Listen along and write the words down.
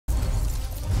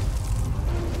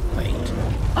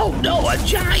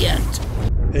giant!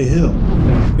 Hey, Hill.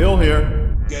 Hill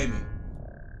here. Gaming.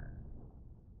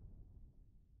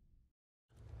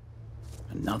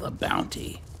 Another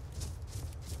bounty.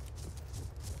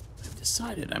 I've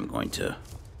decided I'm going to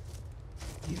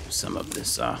use some of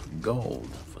this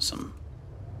gold for some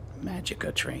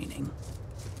magicka training.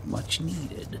 Much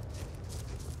needed.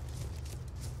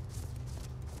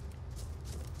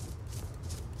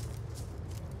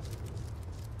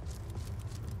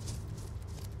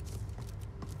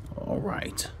 All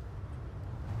right.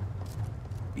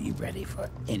 Be ready for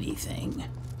anything.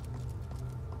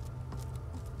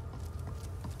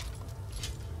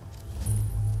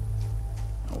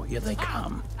 Oh, here they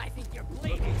come. I think you're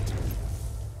bleeding.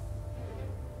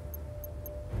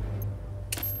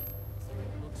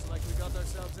 Looks like we got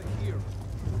ourselves a hero.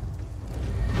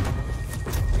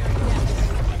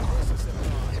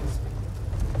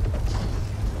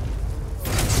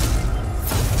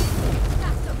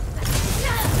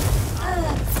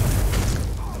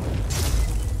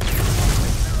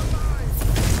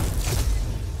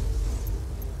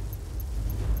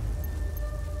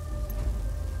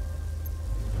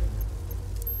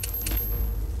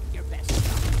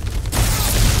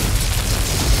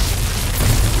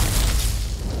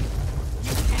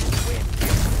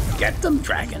 Get them,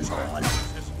 Dragonborn.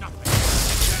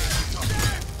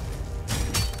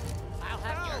 I'll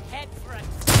have your head for a...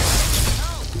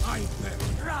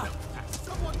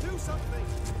 Someone do something!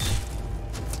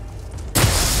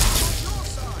 On your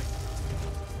side!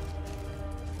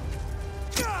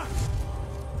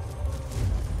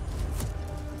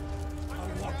 I'll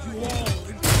lock you all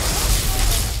in.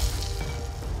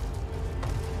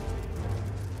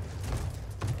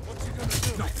 What's he gonna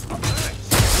do?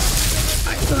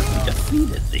 I thought we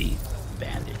defeated the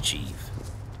bandit chief.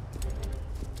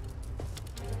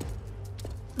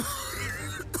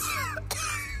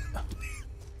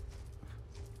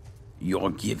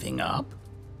 You're giving up?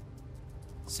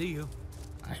 See you.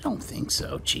 I don't think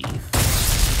so, Chief. What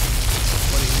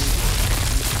do you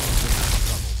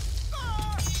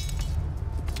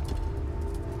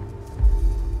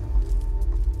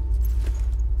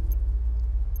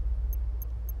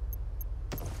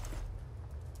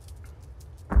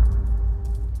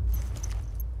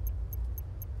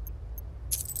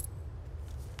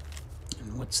do?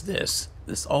 And what's this?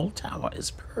 This old tower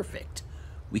is perfect.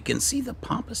 We can see the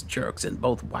pompous jerks in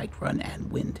both Whiterun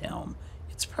and Windhelm.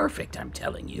 It's perfect, I'm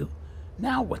telling you.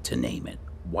 Now what to name it?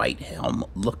 Whitehelm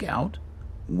Lookout?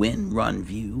 Windrun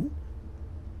View?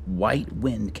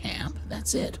 Whitewind Camp?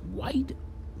 That's it.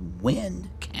 Whitewind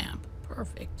Camp.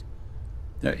 Perfect.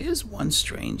 There is one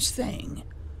strange thing.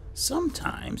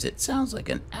 Sometimes it sounds like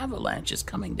an avalanche is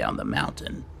coming down the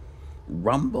mountain.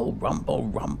 Rumble, rumble,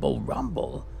 rumble,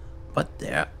 rumble. But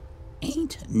there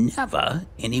ain't never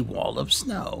any wall of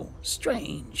snow.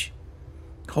 Strange.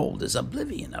 Cold as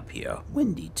oblivion up here.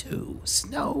 Windy too.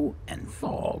 Snow and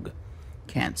fog.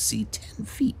 Can't see 10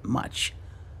 feet much.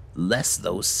 Less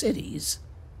those cities.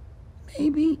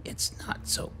 Maybe it's not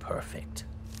so perfect.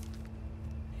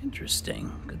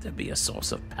 Interesting. Could there be a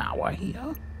source of power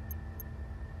here?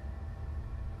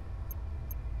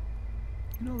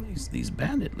 You know, these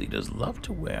bandit leaders love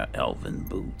to wear elven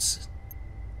boots.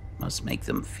 Must make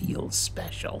them feel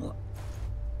special.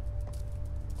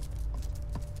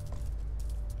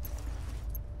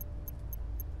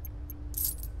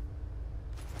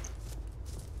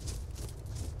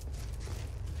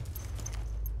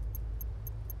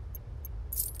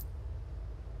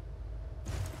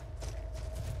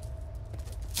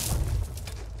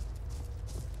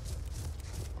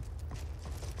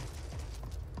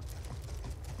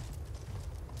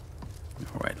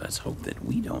 Alright, let's hope that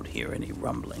we don't hear any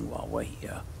rumbling while we're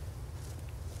here.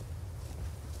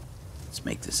 Let's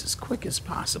make this as quick as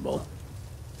possible.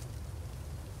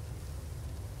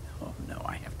 Oh no,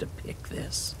 I have to pick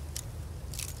this.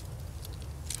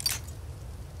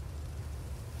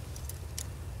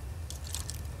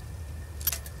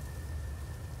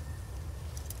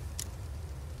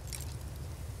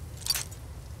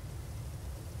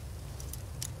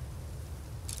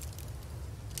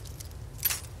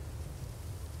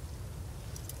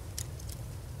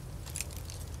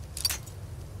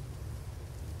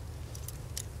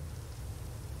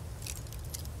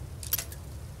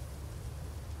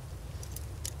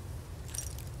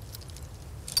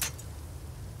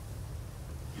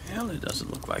 Well, it doesn't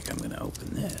look like I'm going to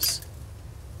open this.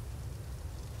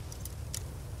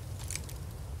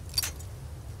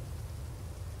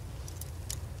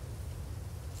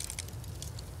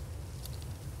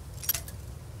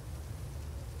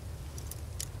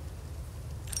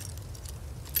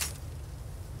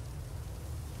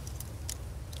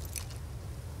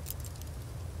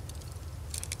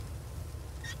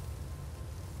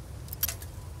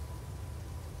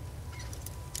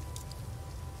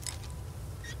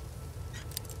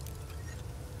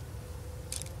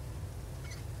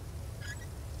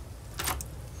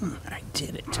 I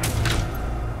did it.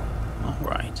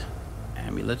 Alright.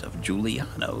 Amulet of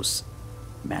Julianos.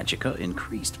 Magicka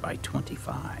increased by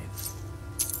 25.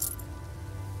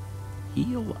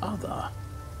 Heal other.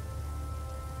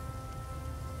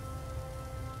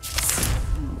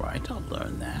 Alright, I'll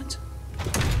learn that.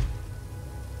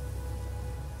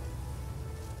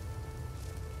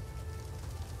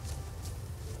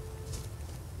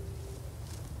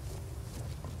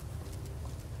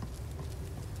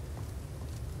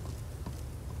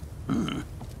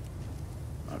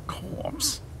 A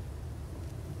corpse.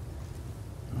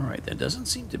 Alright, there doesn't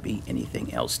seem to be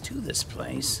anything else to this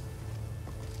place.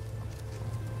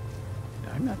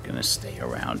 I'm not gonna stay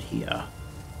around here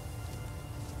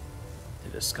to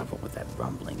discover what that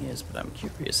rumbling is, but I'm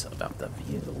curious about the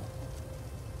view.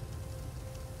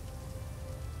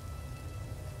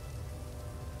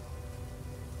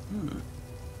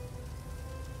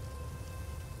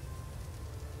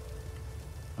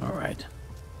 Alright.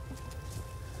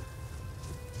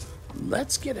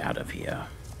 Let's get out of here.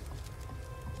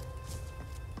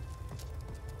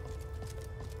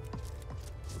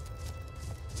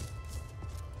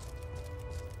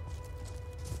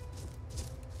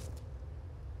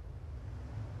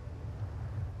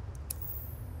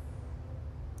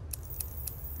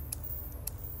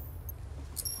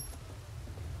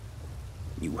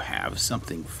 You have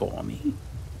something for me?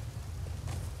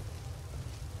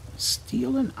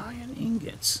 Steel and iron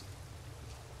ingots.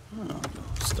 Oh,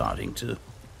 starting to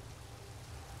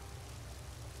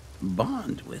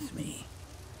bond with me.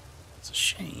 It's a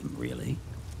shame, really.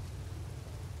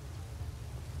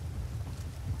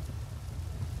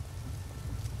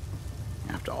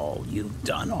 After all you've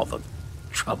done, all the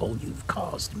trouble you've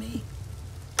caused me.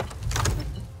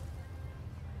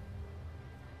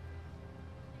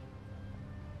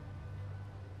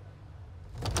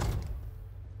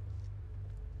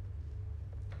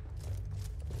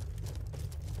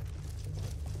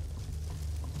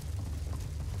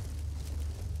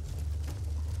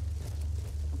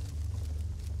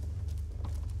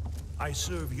 I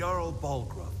serve Jarl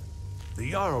Balgruuf.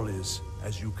 The Jarl is,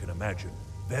 as you can imagine,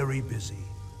 very busy.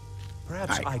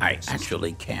 Perhaps I can assist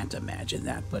actually can't imagine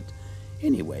that, but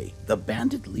anyway, the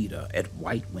bandit leader at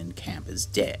Whitewind camp is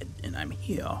dead, and I'm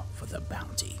here for the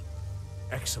bounty.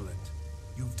 Excellent.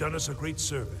 You've done us a great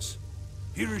service.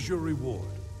 Here is your reward.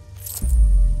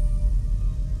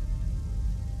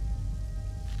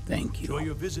 Thank you. Enjoy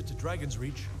your visit to Dragon's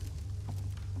Reach.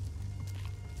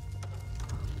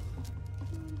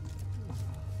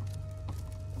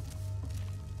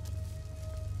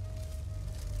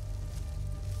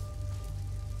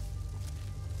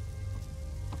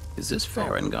 Is this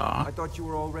Farengar? I thought you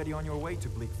were already on your way to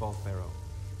Bleak Falls Barrow.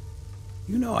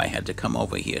 You know I had to come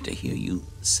over here to hear you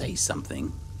say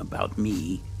something about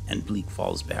me and Bleak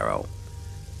Falls Barrow.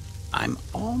 I'm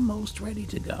almost ready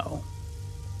to go.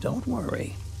 Don't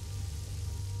worry.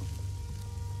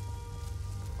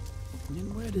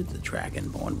 And where did the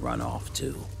Dragonborn run off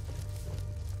to?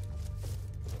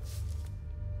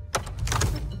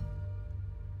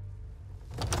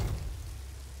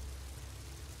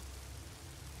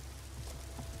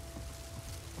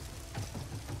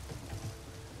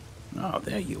 Oh,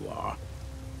 there you are.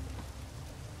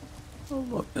 Oh,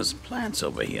 look, there's plants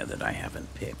over here that I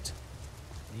haven't picked.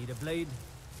 Need a blade?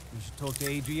 We should talk to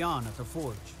Adrian at the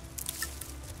forge.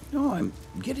 No, I'm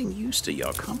getting used to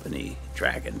your company,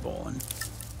 Dragonborn.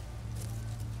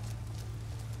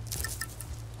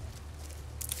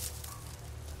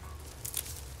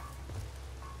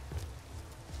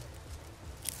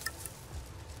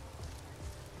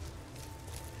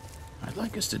 I'd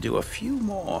like us to do a few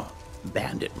more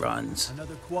bandit runs.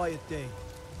 Another quiet day.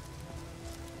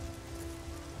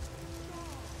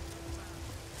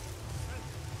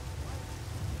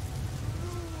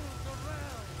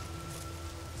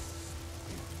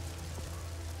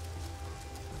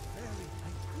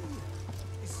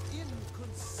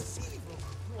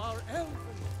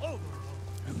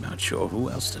 I'm not sure who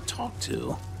else to talk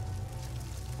to.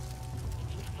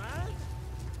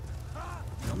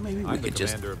 Well, maybe we could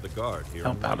just of the guard here.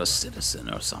 help out a citizen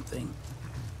or something.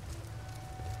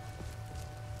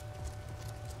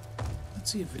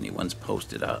 Let's see if anyone's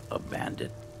posted a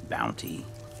bandit bounty.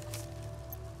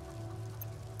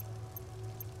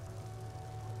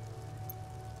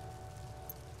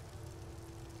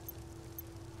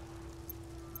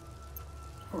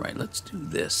 Alright, let's do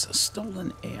this. A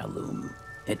stolen heirloom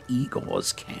at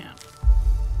Egour's camp.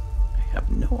 I have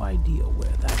no idea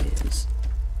where that is.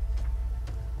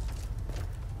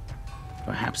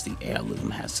 Perhaps the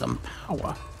heirloom has some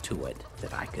power to it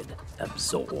that I could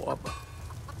absorb.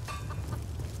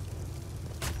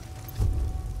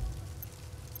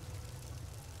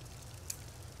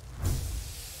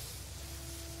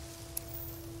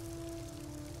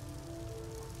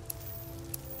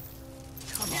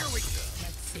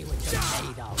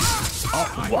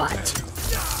 Oh, what?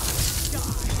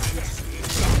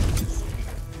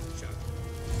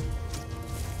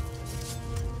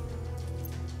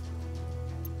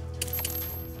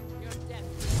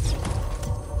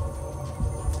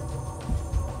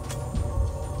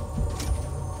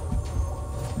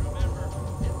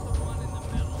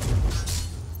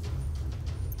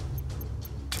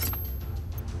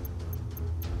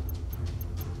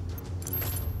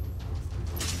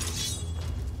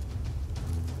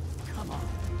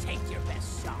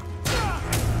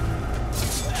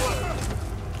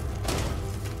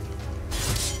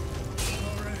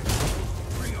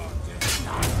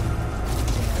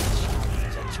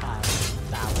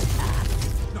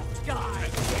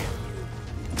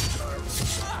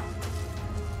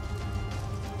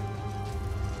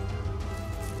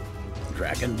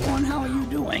 Dragonborn, how are you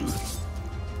doing?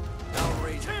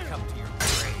 Outrage will come to your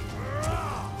grave.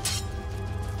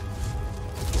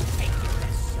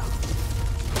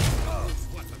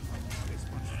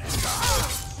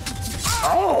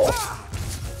 Oh!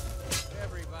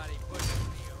 Everybody pushing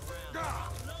me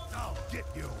around. I'll get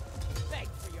you. Beg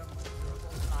for your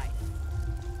miserable life.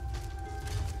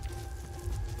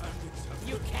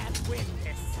 You can't win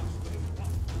this.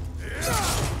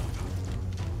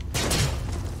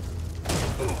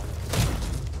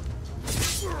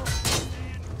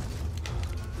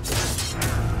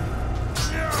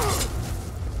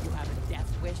 You have a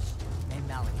death wish? May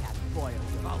Malakat boil your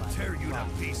blood. I'll tear you to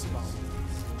pieces.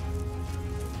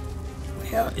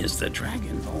 Where is the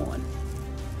Dragonborn?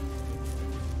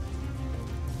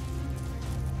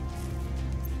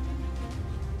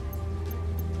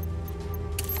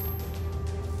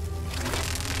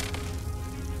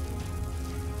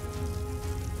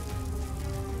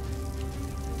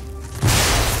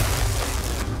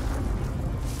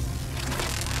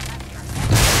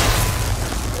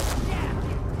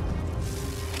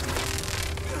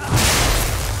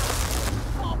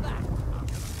 Fall back.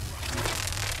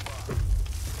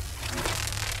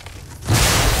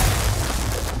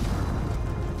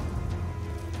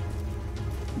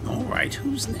 All right,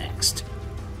 who's next?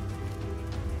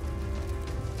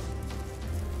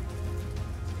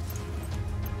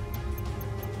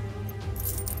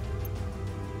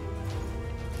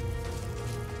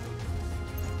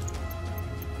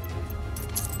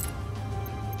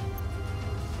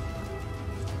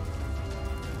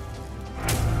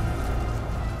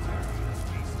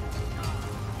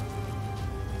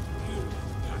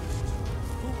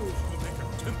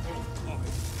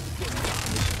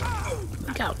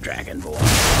 Look out, Dragonborn.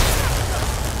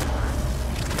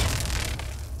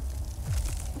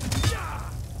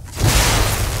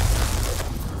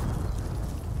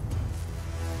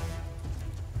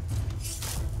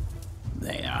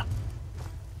 There.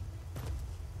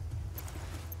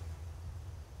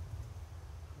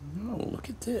 Oh, look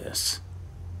at this.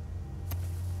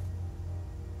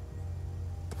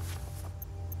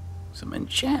 Some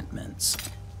enchantments.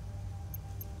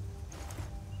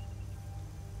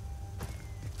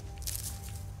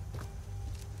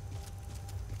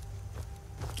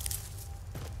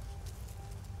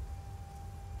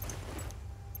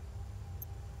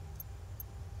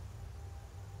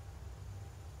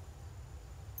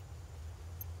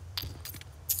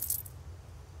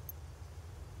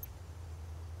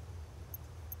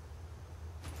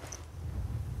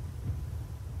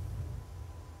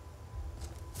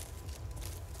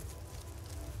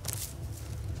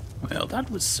 Well, that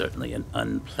was certainly an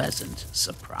unpleasant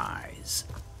surprise.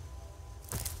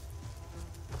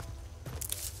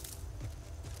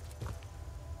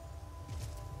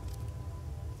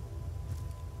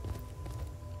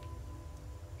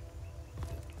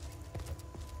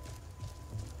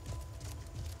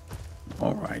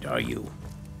 All right, are you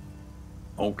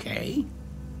okay?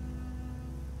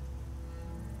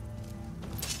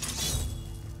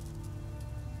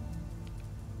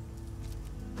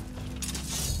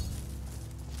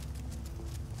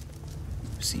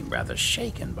 You seem rather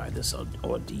shaken by this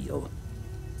ordeal.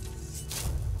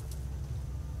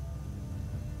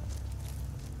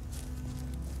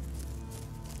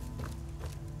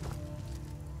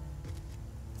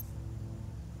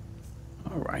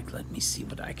 All right, let me see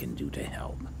what I can do to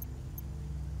help.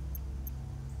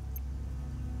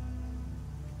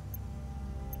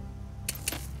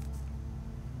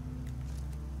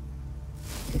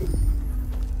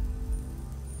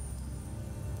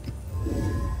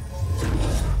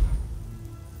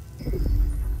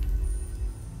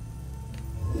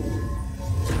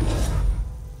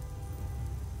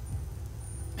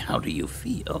 How do you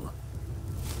feel?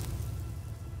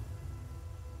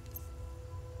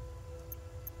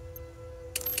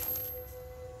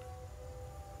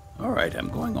 All right. Alright, I'm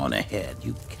going on ahead.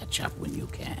 You catch up when you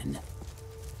can.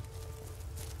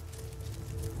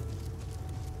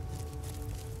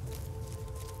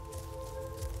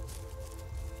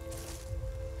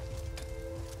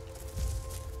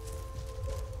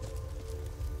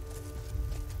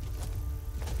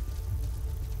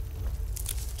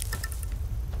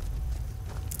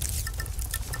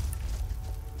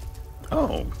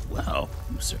 Oh, well,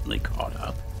 you certainly caught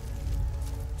up.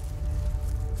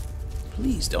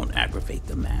 Please don't aggravate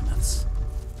the mammoths.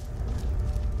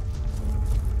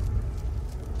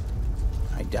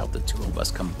 I doubt the two of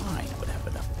us combined would have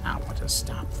enough power to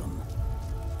stop them.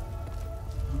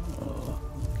 Oh,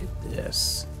 look at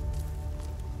this.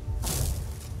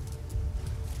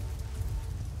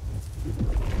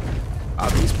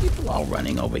 Are these people all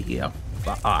running over here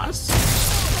for us?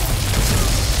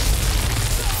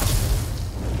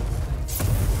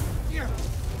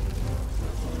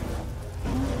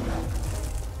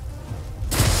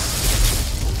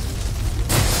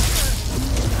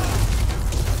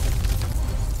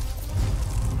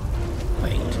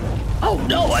 Oh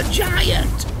no, a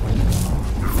giant!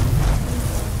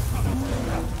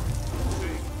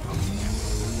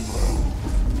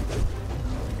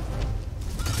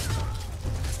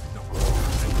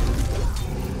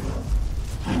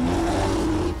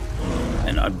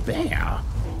 And a bear.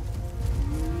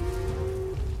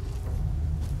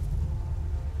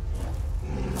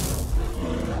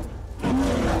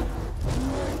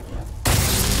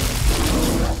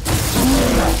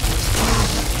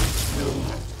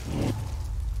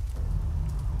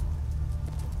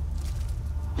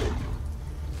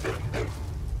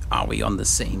 Are we on the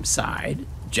same side,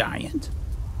 giant?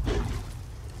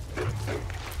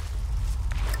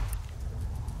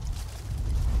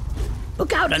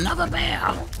 Look out, another bear!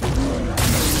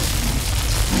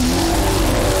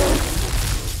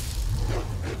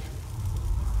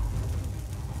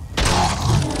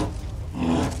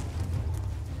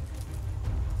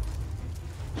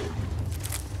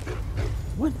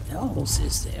 What else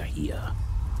is there here?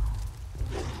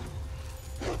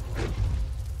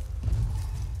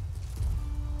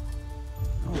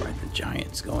 Alright, the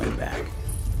giant's going back.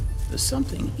 There's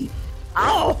something he...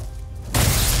 Ow!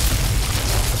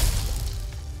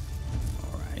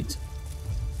 Alright.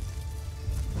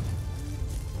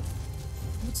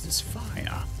 What's this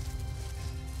fire?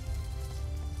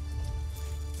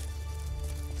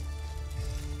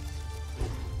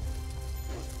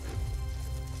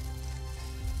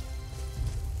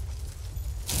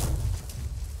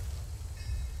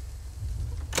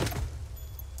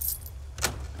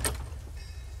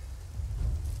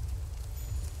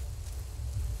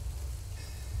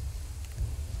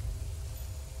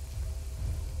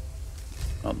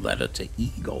 A letter to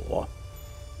Egour.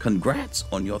 Congrats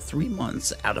on your 3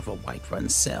 months out of a Whiterun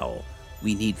cell.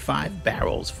 We need 5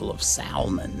 barrels full of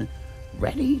salmon,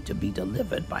 ready to be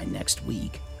delivered by next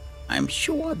week. I'm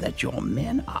sure that your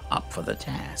men are up for the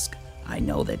task. I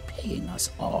know that paying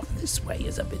us off this way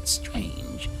is a bit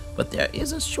strange, but there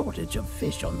is a shortage of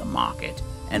fish on the market,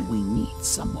 and we need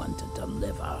someone to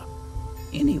deliver.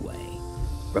 Anyway,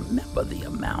 remember the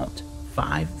amount.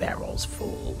 5 barrels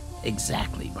full,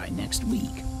 exactly by next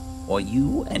week, or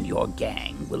you and your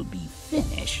gang will be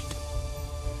finished.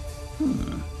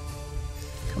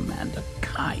 Commander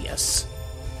Caius.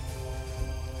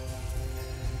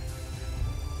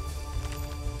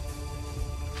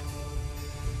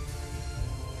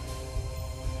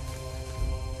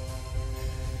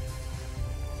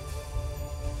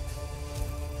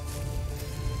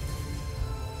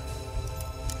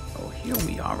 Oh, here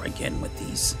we are again with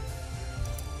these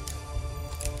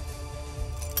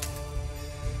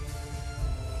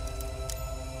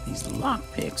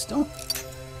lockpicks. Don't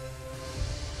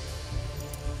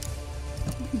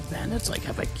these bandits like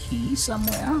have a key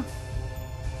somewhere?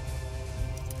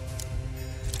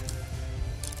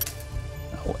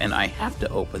 Oh, and I have to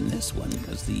open this one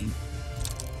because the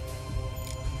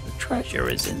treasure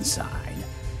is inside.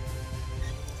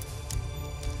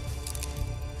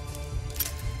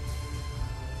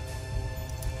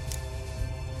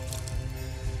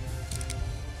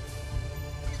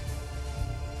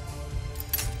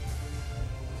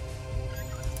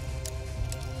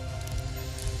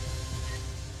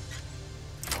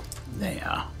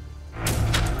 There.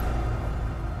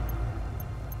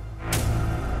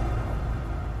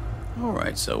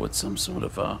 Alright, so it's some sort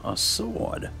of a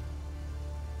sword.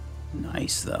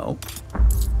 Nice, though.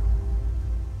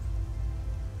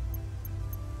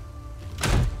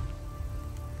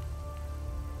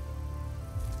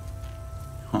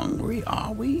 Hungry,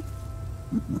 are we?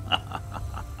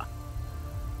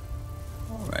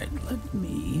 Alright, let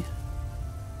me...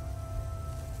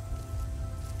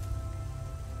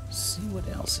 See what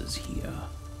else is here.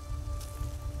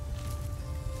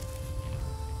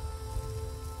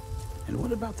 And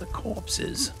what about the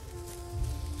corpses?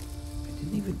 I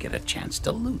didn't even get a chance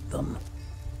to loot them.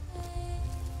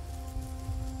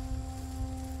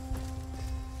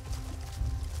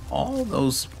 All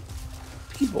those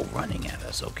people running at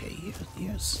us. Okay,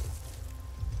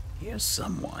 here's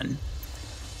someone.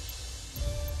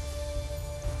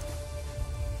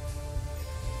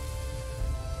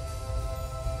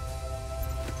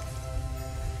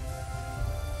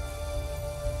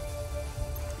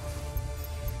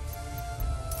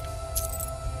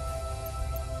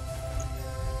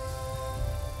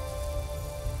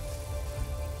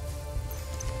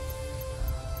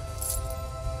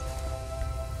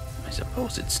 I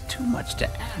suppose it's too much to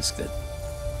ask that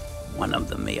one of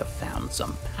them may have found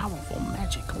some powerful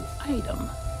magical item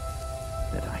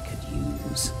that I could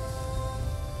use.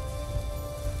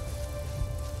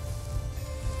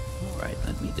 Alright,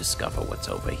 let me discover what's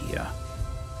over here.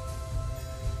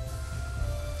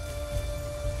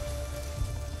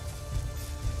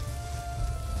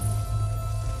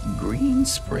 Green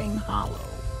Spring Hollow.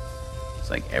 It's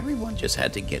like everyone just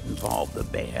had to get involved. The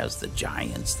bears, the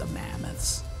giants, the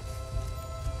mammoths.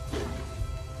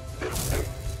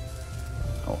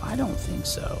 Oh, I don't think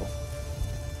so.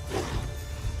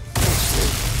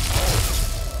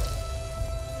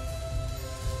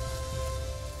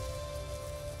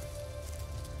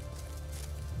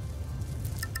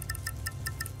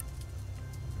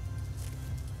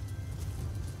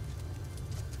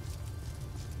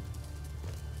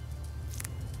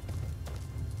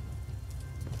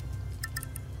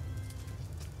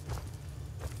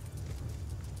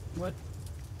 What?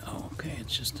 Oh, okay,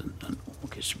 it's just an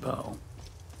orcish bow.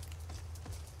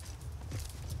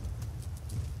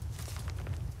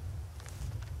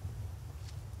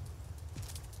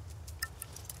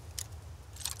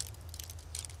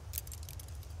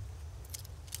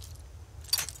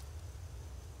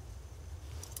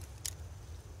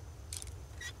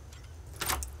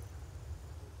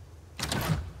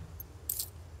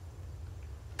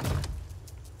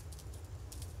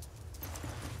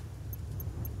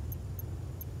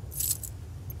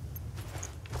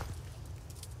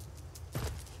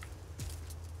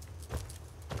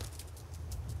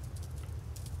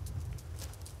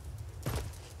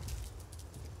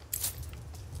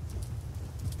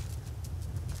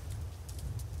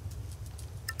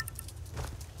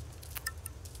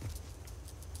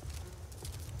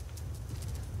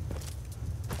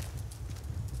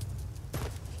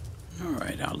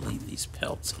 Alright, I'll leave these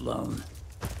pelts alone.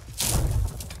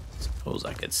 Suppose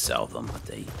I could sell them, but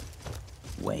they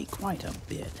weigh quite a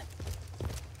bit.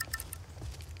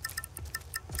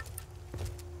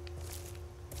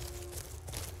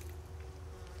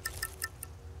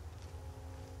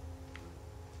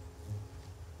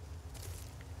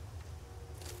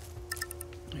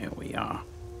 Here we are.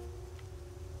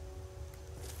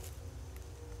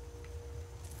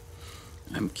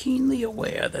 I'm keenly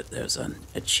aware that there's an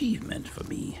achievement for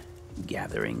me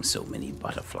gathering so many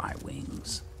butterfly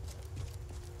wings.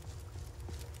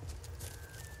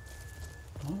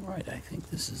 Alright, I think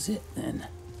this is it then.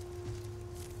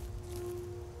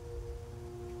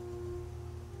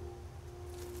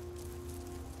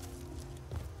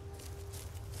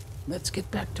 Let's get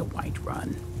back to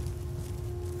Whiterun.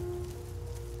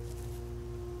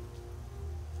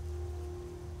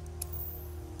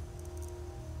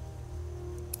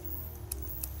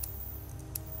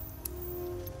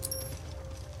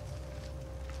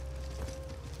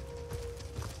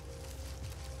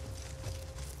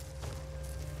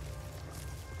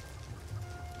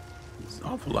 An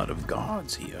awful lot of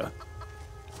guards here.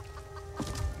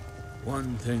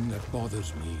 One thing that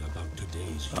bothers me about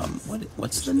today's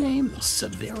What's the name?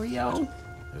 Severio?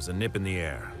 There's a nip in the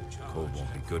air. Cold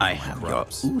won't be good I for my have your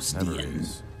crops. Never Ustian.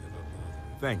 is.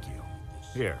 Thank you.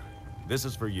 Here, this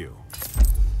is for you.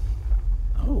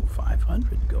 Oh,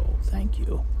 500 gold. Thank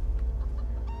you.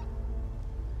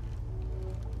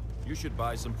 You should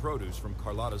buy some produce from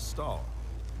Carlotta's stall.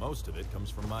 Most of it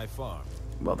comes from my farm.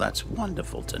 Well, that's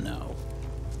wonderful to know.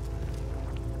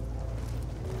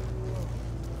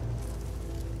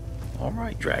 All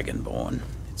right, Dragonborn.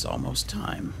 It's almost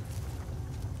time.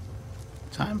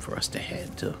 Time for us to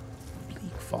head to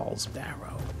Bleak Falls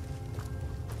Barrow.